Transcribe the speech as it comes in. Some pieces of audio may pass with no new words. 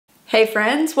Hey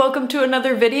friends, welcome to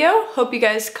another video. Hope you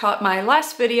guys caught my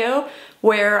last video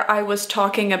where I was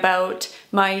talking about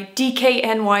my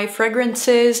DKNY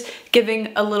fragrances,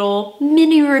 giving a little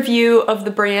mini review of the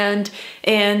brand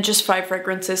and just 5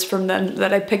 fragrances from them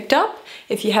that I picked up.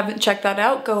 If you haven't checked that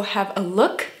out, go have a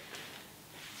look.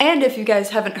 And if you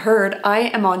guys haven't heard, I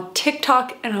am on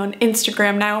TikTok and on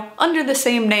Instagram now under the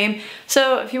same name.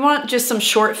 So if you want just some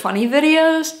short funny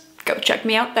videos, go check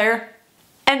me out there.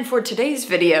 And for today's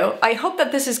video, I hope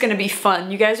that this is going to be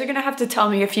fun. You guys are going to have to tell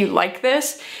me if you like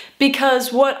this,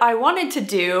 because what I wanted to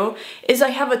do is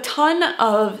I have a ton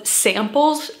of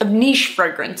samples of niche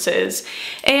fragrances,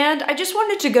 and I just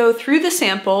wanted to go through the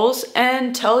samples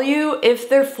and tell you if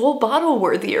they're full bottle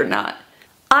worthy or not.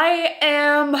 I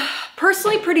am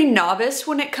personally pretty novice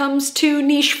when it comes to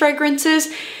niche fragrances.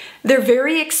 They're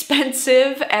very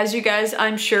expensive, as you guys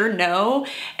I'm sure know,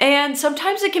 and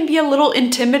sometimes it can be a little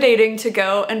intimidating to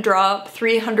go and drop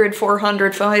 $300,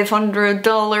 $400,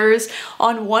 $500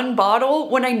 on one bottle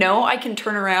when I know I can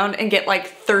turn around and get like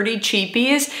 30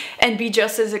 cheapies and be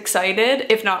just as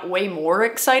excited, if not way more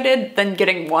excited, than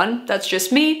getting one. That's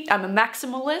just me. I'm a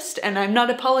maximalist and I'm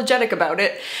not apologetic about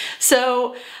it.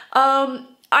 So,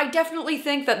 I definitely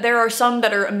think that there are some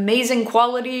that are amazing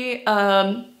quality.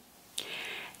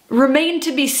 Remain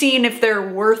to be seen if they're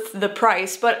worth the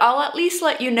price, but I'll at least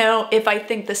let you know if I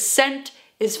think the scent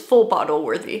is full bottle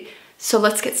worthy. So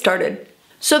let's get started.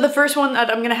 So the first one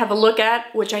that I'm gonna have a look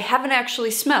at, which I haven't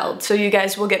actually smelled, so you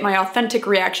guys will get my authentic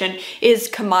reaction, is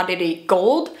Commodity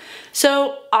Gold.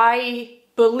 So I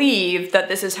believe that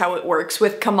this is how it works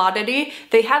with Commodity.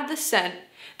 They have the scent,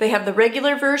 they have the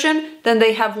regular version, then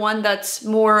they have one that's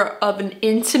more of an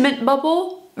intimate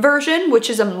bubble version, which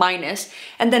is a minus,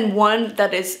 and then one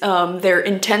that is their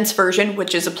intense version,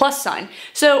 which is a plus sign.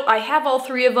 So I have all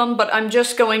 3 of them, but I'm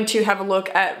just going to have a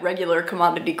look at regular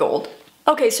Commodity Gold.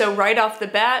 Okay, so right off the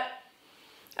bat,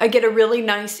 I get a really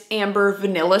nice amber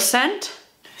vanilla scent.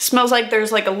 Smells like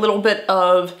there's like a little bit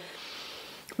of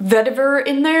vetiver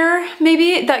in there,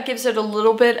 maybe. That gives it a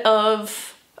little bit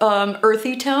of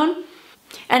earthy tone.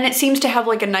 And it seems to have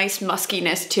like a nice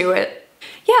muskiness to it.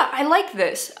 Yeah, I like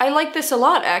this. I like this a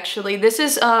lot, actually. This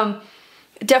is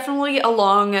definitely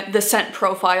along the scent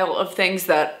profile of things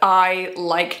that I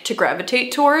like to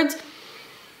gravitate towards.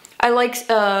 I like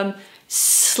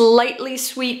slightly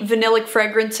sweet vanillic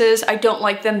fragrances. I don't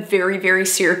like them very, very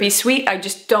syrupy sweet. I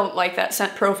just don't like that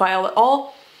scent profile at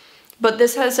all. But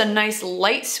this has a nice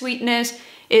light sweetness.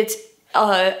 It's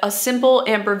a simple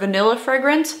amber vanilla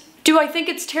fragrance. Do I think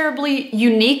it's terribly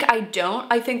unique? I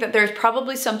don't. I think that there's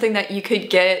probably something that you could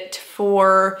get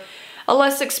for a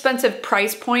less expensive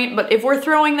price point, but if we're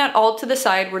throwing that all to the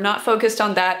side, we're not focused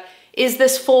on that, is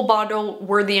this full bottle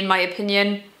worthy in my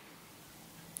opinion?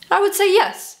 I would say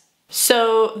yes.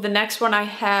 So the next one I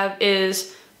have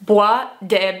is Bois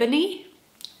d'Ebony,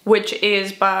 which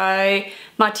is by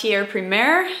Matière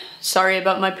Première. Sorry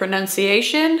about my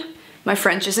pronunciation. My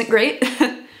French isn't great.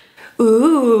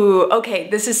 Ooh, okay,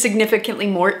 this is significantly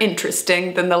more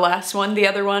interesting than the last one. The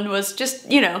other one was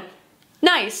just, you know,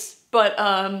 nice, but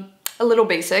a little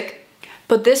basic.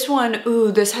 But this one,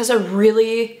 ooh, this has a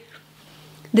really,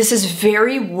 this is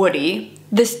very woody.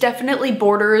 This definitely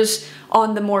borders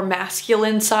on the more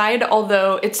masculine side,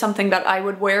 although it's something that I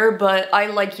would wear, but I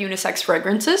like unisex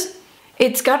fragrances.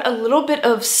 It's got a little bit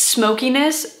of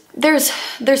smokiness. There's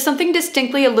something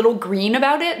distinctly a little green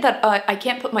about it that I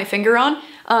can't put my finger on.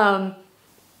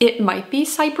 It might be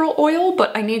cypral oil,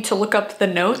 but I need to look up the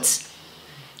notes.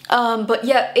 But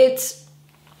yeah,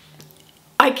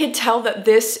 I could tell that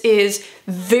this is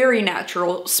very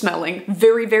natural smelling,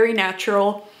 very, very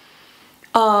natural.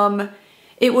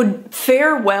 It would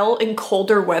fare well in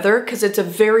colder weather because it's a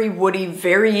very woody,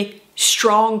 very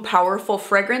strong, powerful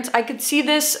fragrance. I could see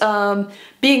this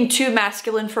being too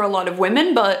masculine for a lot of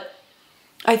women, but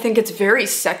I think it's very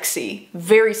sexy,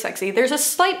 very sexy. There's a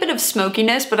slight bit of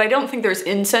smokiness, but I don't think there's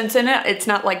incense in it. It's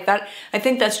not like that. I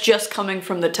think that's just coming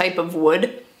from the type of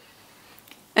wood.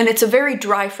 And it's a very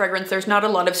dry fragrance. There's not a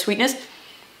lot of sweetness.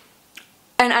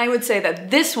 And I would say that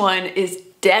this one is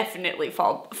definitely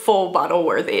full bottle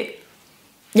worthy.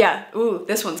 Yeah, ooh,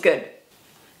 this one's good.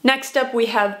 Next up we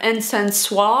have Encens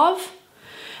Suave.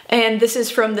 And this is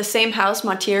from the same house,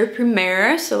 Matière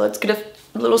Première. So let's get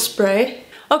a little spray.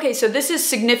 Okay, so this is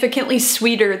significantly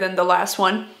sweeter than the last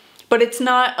one, but it's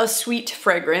not a sweet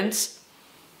fragrance.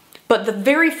 But the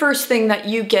very first thing that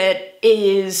you get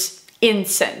is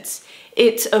incense.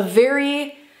 It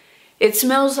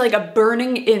smells like a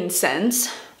burning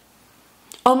incense,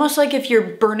 almost like if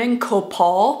you're burning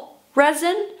copal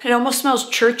resin. It almost smells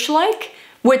church-like,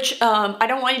 which I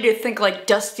don't want you to think like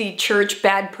dusty church,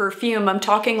 bad perfume. I'm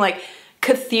talking like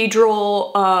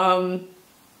cathedral,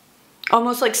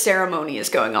 almost like ceremony is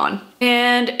going on.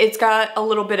 And it's got a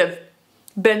little bit of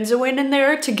benzoin in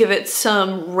there to give it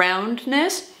some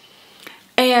roundness.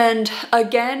 And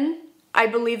again, I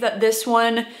believe that this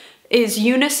one is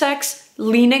unisex,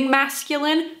 leaning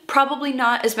masculine, probably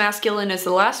not as masculine as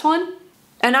the last one.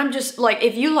 And I'm just like,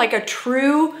 if you like a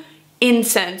true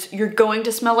incense, you're going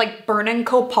to smell like burning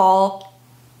copal.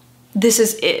 This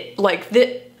is it. Like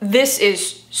this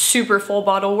is super full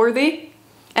bottle worthy.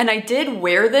 And I did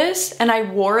wear this, and I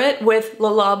wore it with Le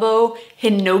Labo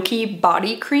Hinoki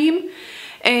body cream.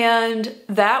 And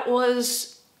that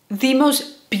was the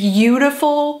most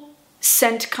beautiful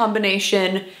scent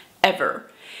combination ever.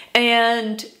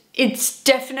 And it's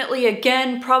definitely,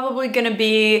 again, probably gonna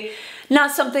be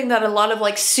not something that a lot of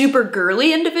like super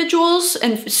girly individuals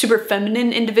and super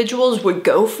feminine individuals would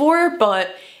go for,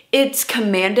 but it's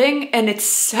commanding and it's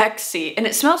sexy and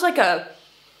it smells like a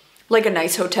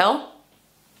nice hotel.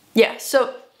 Yeah,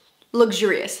 so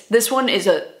luxurious. This one is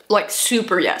a like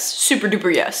super yes, super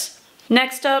duper yes.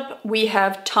 Next up, we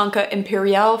have Tonka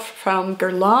Imperial from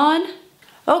Guerlain.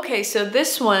 Okay, so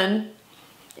this one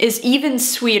is even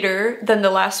sweeter than the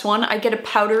last one. I get a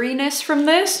powderiness from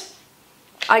this.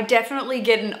 I definitely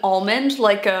get an almond,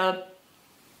 like a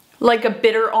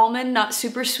bitter almond, not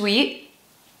super sweet.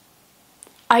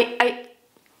 I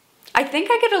think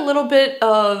I get a little bit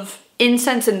of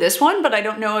incense in this one, but I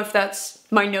don't know if that's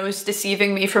my nose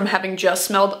deceiving me from having just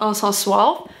smelled Encens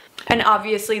Suave. And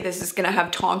obviously this is gonna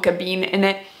have tonka bean in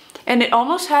it. And it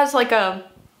almost has like a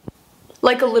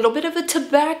little bit of a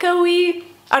tobacco-y,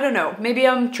 I don't know, maybe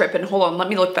I'm tripping. Hold on, let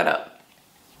me look that up.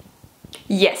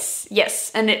 Yes,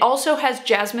 yes. And it also has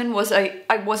jasmine,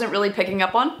 I wasn't really picking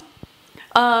up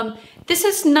on. This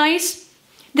is nice.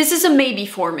 This is a maybe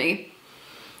for me.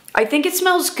 I think it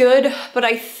smells good, but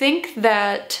I think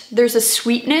that there's a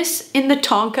sweetness in the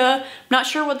tonka. I'm not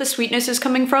sure what the sweetness is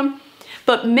coming from,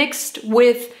 but mixed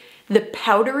with the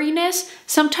powderiness,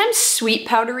 sometimes sweet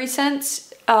powdery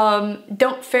scents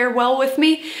don't fare well with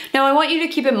me. Now I want you to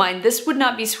keep in mind, this would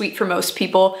not be sweet for most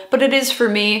people, but it is for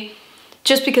me,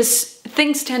 just because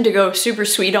things tend to go super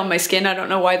sweet on my skin. I don't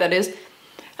know why that is.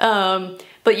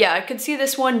 But yeah, I could see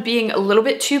this one being a little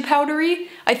bit too powdery.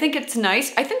 I think it's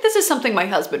nice. I think this is something my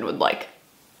husband would like.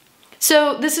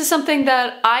 So this is something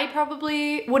that I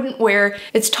probably wouldn't wear.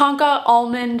 It's tonka,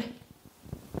 almond,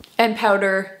 and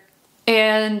powder.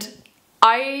 And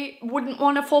I wouldn't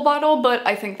want a full bottle, but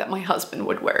I think that my husband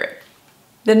would wear it.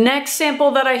 The next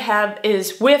sample that I have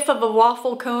is Whiff of a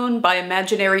Waffle Cone by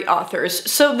Imaginary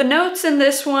Authors. So the notes in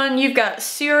this one, you've got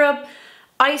syrup,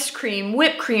 ice cream,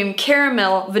 whipped cream,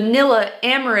 caramel, vanilla,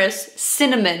 amorous,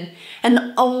 cinnamon. And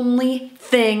the only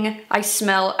thing I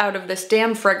smell out of this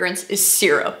damn fragrance is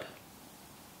syrup.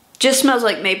 Just smells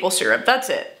like maple syrup, that's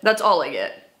it. That's all I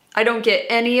get. I don't get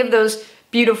any of those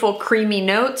beautiful creamy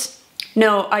notes.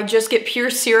 No, I just get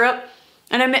pure syrup.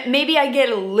 And maybe I get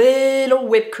a little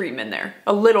whipped cream in there,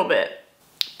 a little bit.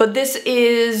 But this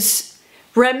is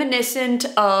reminiscent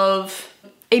of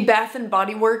a Bath and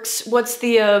Body Works, what's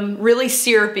the really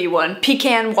syrupy one?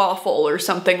 Pecan waffle or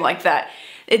something like that.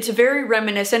 It's very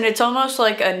reminiscent. It's almost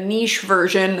like a niche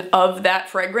version of that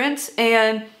fragrance.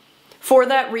 And for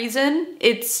that reason,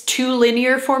 it's too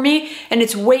linear for me and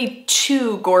it's way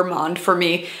too gourmand for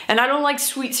me. And I don't like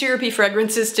sweet syrupy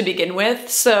fragrances to begin with,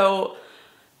 so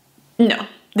no,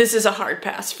 this is a hard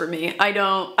pass for me.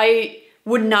 I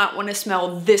would not want to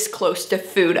smell this close to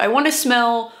food. I want to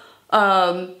smell,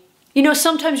 you know,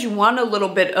 sometimes you want a little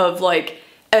bit of like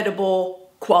edible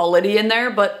quality in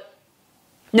there, but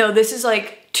no, this is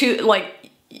like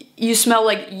you smell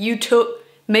like you took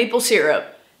maple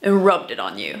syrup and rubbed it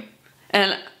on you.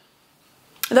 And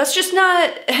that's just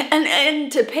not,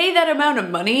 and to pay that amount of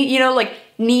money, you know, like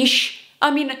niche,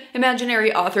 I mean,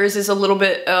 Imaginary Authors is a little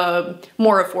bit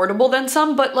more affordable than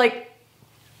some, but like,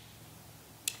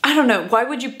 I don't know, why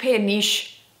would you pay a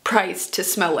niche price to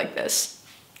smell like this?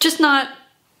 Just not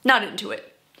into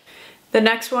it. The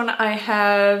next one I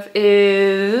have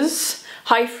is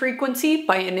High Frequency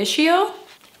by Initio.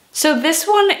 So this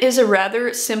one is a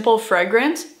rather simple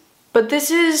fragrance, but this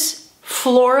is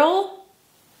floral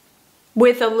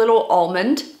with a little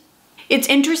almond. It's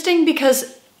interesting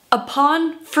because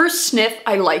upon first sniff,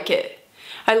 I like it.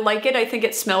 I think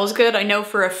it smells good. I know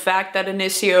for a fact that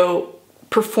Initio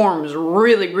performs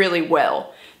really, really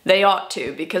well. They ought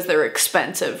to because they're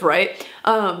expensive, right?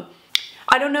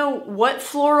 I don't know what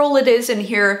floral it is in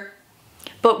here,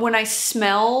 but when I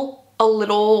smell a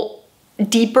little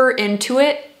deeper into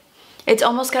it, it's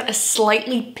almost got a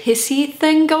slightly pissy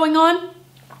thing going on.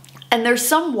 And there's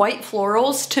some white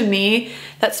florals to me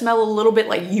that smell a little bit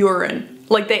like urine.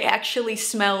 Like they actually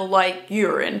smell like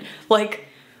urine. Like,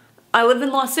 I live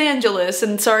in Los Angeles,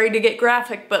 and sorry to get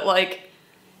graphic, but like,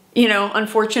 you know,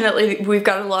 unfortunately we've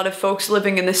got a lot of folks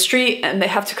living in the street and they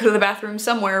have to go to the bathroom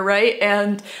somewhere, right?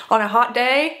 And on a hot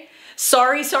day,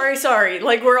 sorry,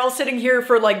 like we're all sitting here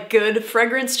for like good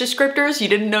fragrance descriptors. You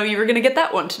didn't know you were gonna get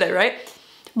that one today, right?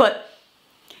 But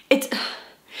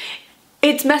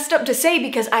it's messed up to say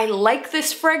because I like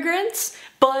this fragrance,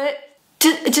 but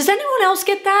does anyone else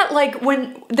get that? Like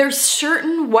when there's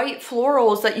certain white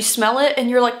florals that you smell it and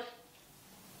you're like, what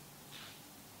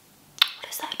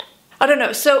is that? I don't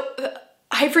know. So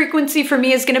high frequency for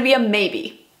me is gonna be a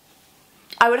maybe.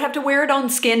 I would have to wear it on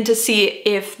skin to see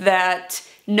if that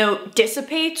note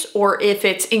dissipates or if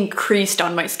it's increased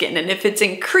on my skin. And if it's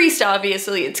increased,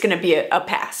 obviously it's gonna be a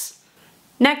pass.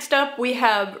 Next up, we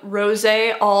have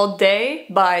Rosé All Day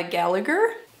by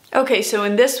Gallagher. Okay, so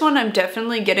in this one, I'm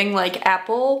definitely getting like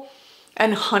apple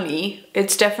and honey.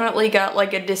 It's definitely got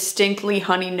like a distinctly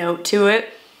honey note to it.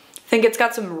 I think it's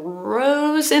got some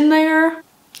rose in there.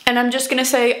 And I'm just gonna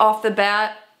say off the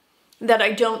bat that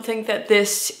I don't think that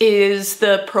this is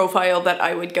the profile that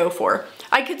I would go for.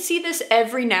 I could see this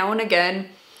every now and again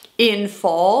in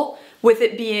fall with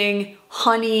it being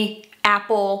honey,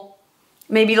 apple,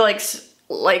 maybe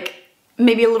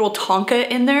maybe a little tonka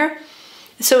in there.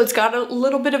 So it's got a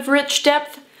little bit of rich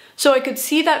depth. So I could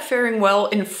see that faring well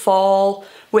in fall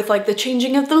with like the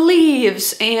changing of the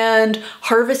leaves and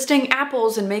harvesting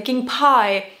apples and making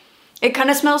pie. It kind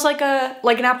of smells like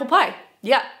an apple pie.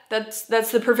 Yeah, that's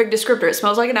the perfect descriptor. It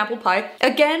smells like an apple pie.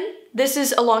 Again, this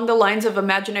is along the lines of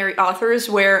imaginary authors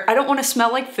where I don't want to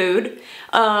smell like food.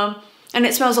 And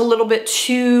it smells a little bit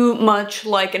too much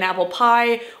like an apple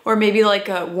pie or maybe like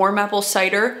a warm apple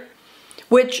cider,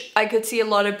 which I could see a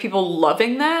lot of people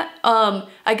loving that.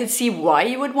 I could see why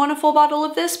you would want a full bottle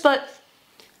of this, but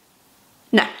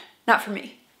nah, not for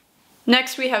me.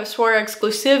 Next we have Soir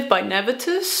Exclusive by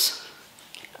Nevitus.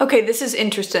 Okay, this is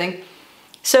interesting.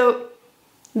 So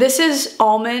this is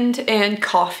almond and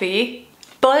coffee,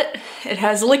 but it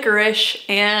has licorice,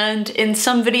 and in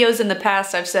some videos in the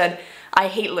past I've said, I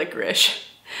hate licorice.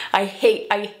 I hate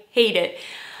it.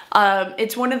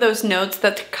 It's one of those notes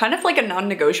that's kind of like a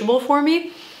non-negotiable for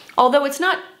me. Although it's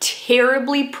not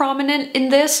terribly prominent in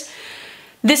this.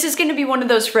 This is gonna be one of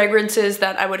those fragrances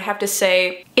that I would have to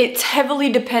say it's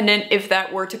heavily dependent if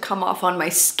that were to come off on my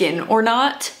skin or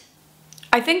not.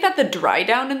 I think that the dry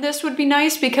down in this would be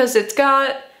nice because it's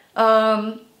got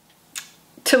Toulouse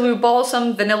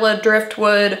Balsam, Vanilla,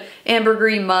 Driftwood,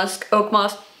 Ambergris, Musk, Oak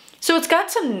Moss. So it's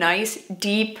got some nice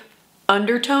deep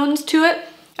undertones to it.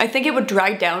 I think it would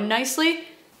dry down nicely.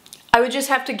 I would just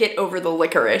have to get over the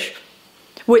licorice,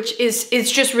 which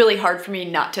it's just really hard for me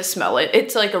not to smell it.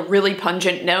 It's like a really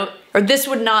pungent note, or this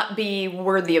would not be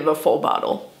worthy of a full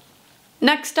bottle.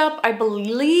 Next up, I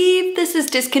believe this is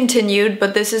discontinued,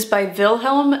 but this is by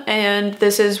Wilhelm, and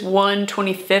this is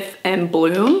 125th and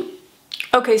Bloom.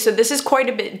 Okay, so this is quite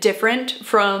a bit different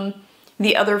from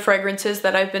the other fragrances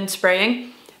that I've been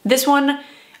spraying. This one,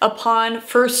 upon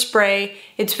first spray,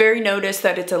 it's very noticed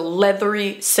that it's a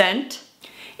leathery scent.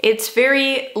 It's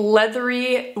very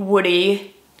leathery,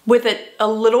 woody, with a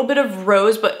little bit of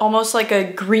rose, but almost like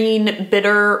a green,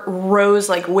 bitter rose,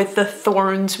 like with the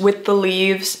thorns, with the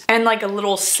leaves, and like a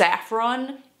little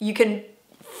saffron. You can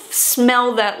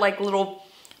smell that like little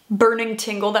burning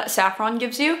tingle that saffron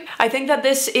gives you. I think that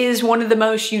this is one of the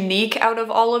most unique out of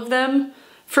all of them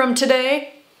from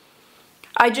today.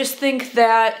 I just think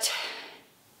that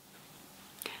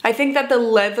the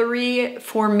leathery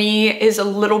for me is a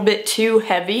little bit too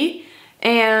heavy,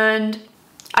 and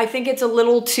I think it's a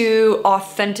little too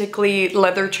authentically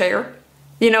leather chair.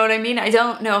 You know what I mean? I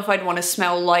don't know if I'd want to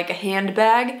smell like a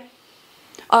handbag.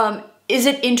 Is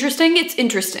it interesting? It's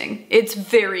interesting. It's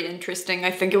very interesting.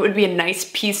 I think it would be a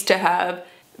nice piece to have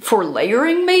for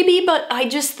layering maybe, but I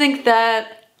just think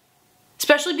that,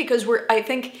 especially because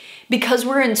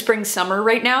we're in spring summer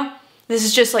right now, this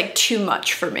is just like too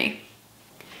much for me.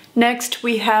 Next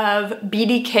we have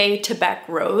BDK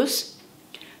Tobacco Rose.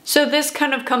 So this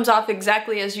kind of comes off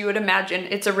exactly as you would imagine.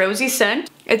 It's a rosy scent.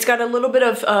 It's got a little bit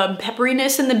of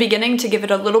pepperiness in the beginning to give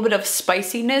it a little bit of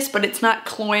spiciness, but it's not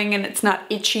cloying and it's not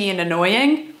itchy and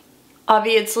annoying.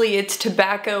 Obviously it's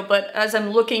tobacco, but as I'm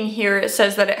looking here, it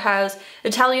says that it has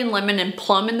Italian lemon and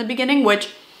plum in the beginning, which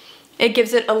it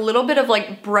gives it a little bit of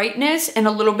like brightness and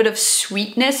a little bit of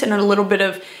sweetness and a little bit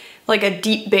of like a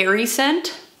deep berry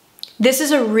scent. This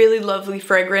is a really lovely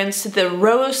fragrance. The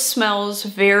rose smells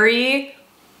very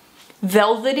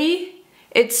velvety.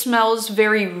 It smells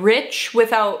very rich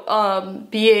without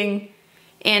being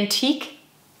antique.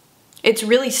 It's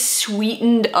really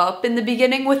sweetened up in the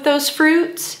beginning with those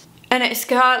fruits. And it's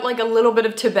got like a little bit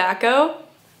of tobacco.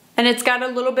 And it's got a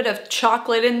little bit of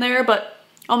chocolate in there, but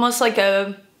almost like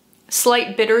a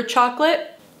slight bitter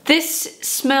chocolate. This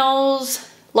smells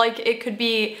like it could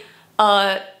be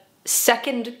a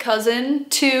second cousin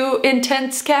to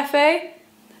Intense Cafe.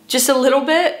 Just a little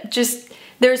bit.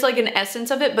 There's like an essence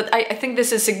of it, but I think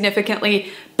this is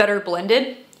significantly better blended.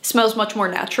 It smells much more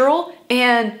natural,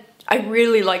 and I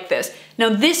really like this. Now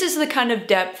this is the kind of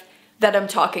depth that I'm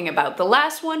talking about. The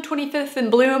last one, 25th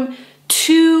in Bloom,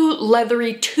 too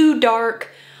leathery, too dark,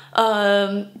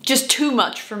 just too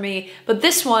much for me. But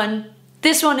this one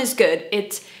is good.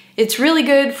 It's really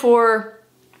good for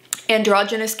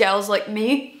androgynous gals like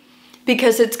me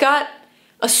because it's got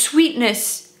a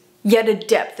sweetness, yet a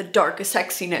depth, a dark, a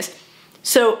sexiness.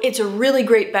 So it's a really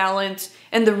great balance,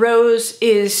 and the rose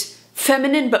is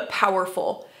feminine but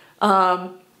powerful.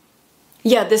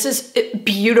 Yeah, this is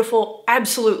beautiful,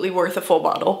 absolutely worth a full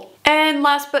bottle. And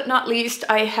last but not least,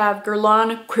 I have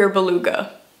Guerlain Cuir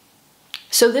Beluga.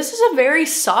 So this is a very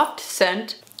soft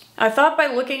scent. I thought by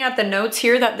looking at the notes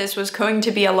here that this was going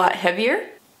to be a lot heavier,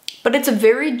 but it's a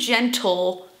very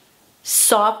gentle,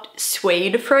 soft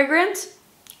suede fragrance.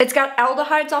 It's got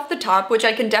aldehydes off the top, which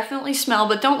I can definitely smell,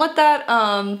 but don't let that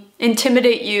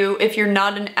intimidate you if you're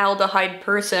not an aldehyde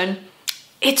person.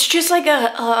 It's just like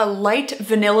a light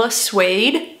vanilla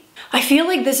suede. I feel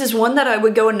like this is one that I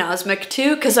would go anosmic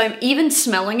to because I'm even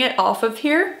smelling it off of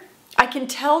here. I can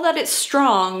tell that it's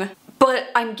strong, but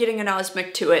I'm getting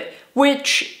anosmic to it,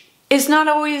 which is not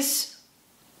always...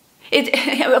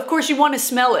 Of course you want to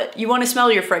smell it. You want to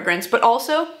smell your fragrance, but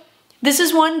also this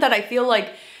is one that I feel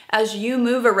like as you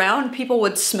move around, people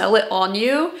would smell it on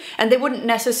you and they wouldn't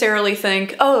necessarily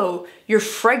think, oh, your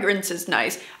fragrance is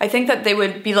nice. I think that they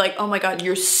would be like, oh my God,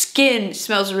 your skin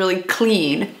smells really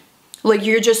clean. Like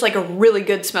you're just like a really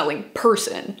good smelling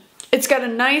person. It's got a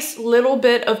nice little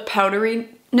bit of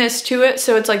powderiness to it.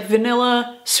 So it's like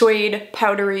vanilla, suede,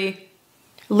 powdery,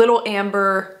 little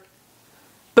amber,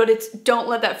 but don't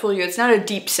let that fool you. It's not a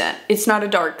deep scent. It's not a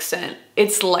dark scent.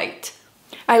 It's light.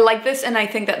 I like this, and I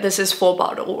think that this is full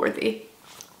bottle worthy.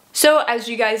 So as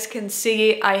you guys can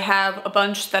see, I have a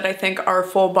bunch that I think are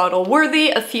full bottle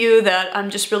worthy, a few that I'm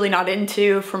just really not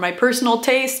into for my personal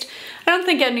taste. I don't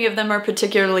think any of them are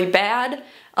particularly bad.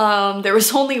 There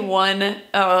was only one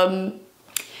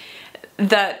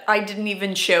that I didn't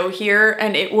even show here,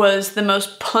 and it was the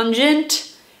most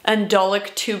pungent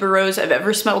Andolic tuberose I've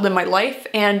ever smelled in my life,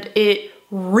 and it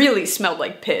really smelled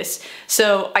like piss.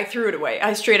 So I threw it away.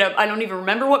 I don't even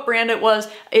remember what brand it was.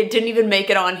 It didn't even make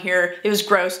it on here. It was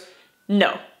gross.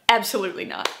 No, absolutely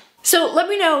not. So let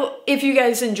me know if you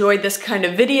guys enjoyed this kind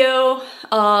of video.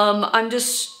 I'm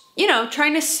just, you know,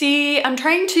 trying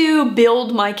to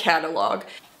build my catalog.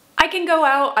 I can go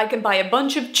out, I can buy a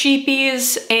bunch of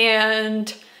cheapies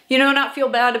and, you know, not feel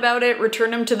bad about it,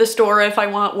 return them to the store if I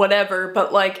want, whatever,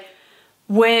 but like,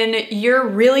 when you're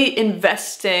really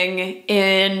investing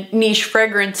in niche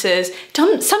fragrances,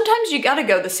 sometimes you gotta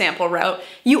go the sample route.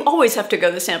 You always have to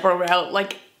go the sample route.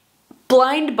 Like,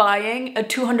 blind buying a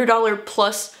 $200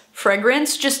 plus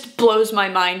fragrance just blows my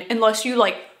mind unless you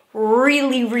like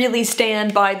really, really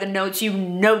stand by the notes. You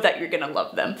know that you're gonna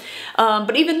love them.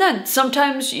 But even then,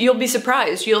 sometimes you'll be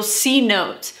surprised. You'll see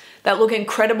notes that look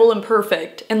incredible and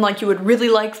perfect and like you would really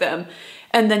like them.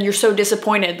 And then you're so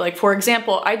disappointed. Like, for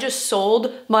example, I just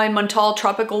sold my Montal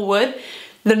Tropical Wood.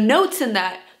 The notes in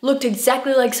that looked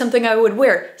exactly like something I would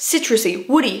wear. Citrusy,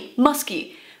 woody,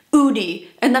 musky, oody.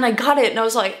 And then I got it and I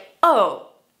was like, oh,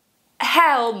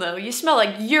 hell no. You smell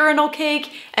like urinal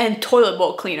cake and toilet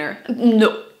bowl cleaner.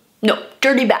 No,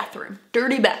 dirty bathroom,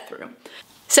 dirty bathroom.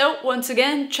 So once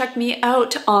again, check me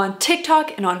out on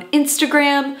TikTok and on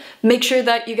Instagram. Make sure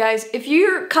that you guys, if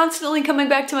you're constantly coming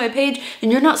back to my page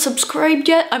and you're not subscribed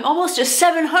yet, I'm almost to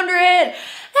 700.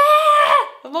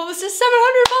 I'm almost to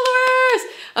 700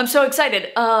 followers. I'm so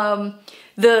excited.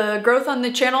 The growth on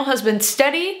the channel has been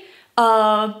steady,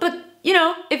 but you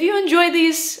know, if you enjoy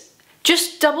these,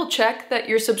 just double check that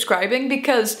you're subscribing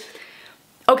because,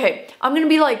 okay, I'm gonna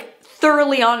be like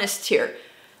thoroughly honest here.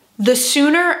 The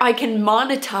sooner I can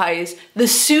monetize, the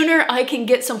sooner I can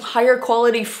get some higher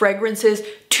quality fragrances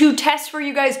to test for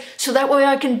you guys so that way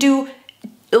I can do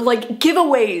like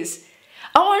giveaways.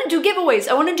 I want to do giveaways.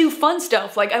 I want to do fun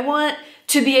stuff. Like I want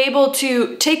to be able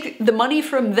to take the money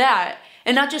from that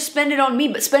and not just spend it on me,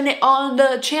 but spend it on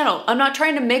the channel. I'm not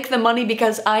trying to make the money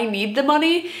because I need the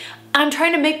money. I'm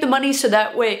trying to make the money so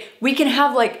that way we can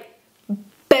have like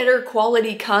better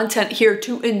quality content here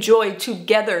to enjoy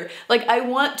together. Like I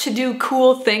want to do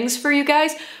cool things for you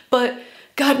guys, but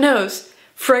God knows,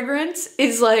 fragrance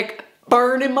is like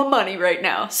burning my money right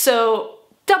now. So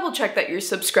double check that you're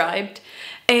subscribed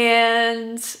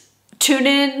and tune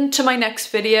in to my next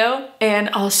video, and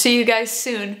I'll see you guys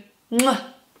soon. Mwah.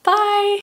 Bye!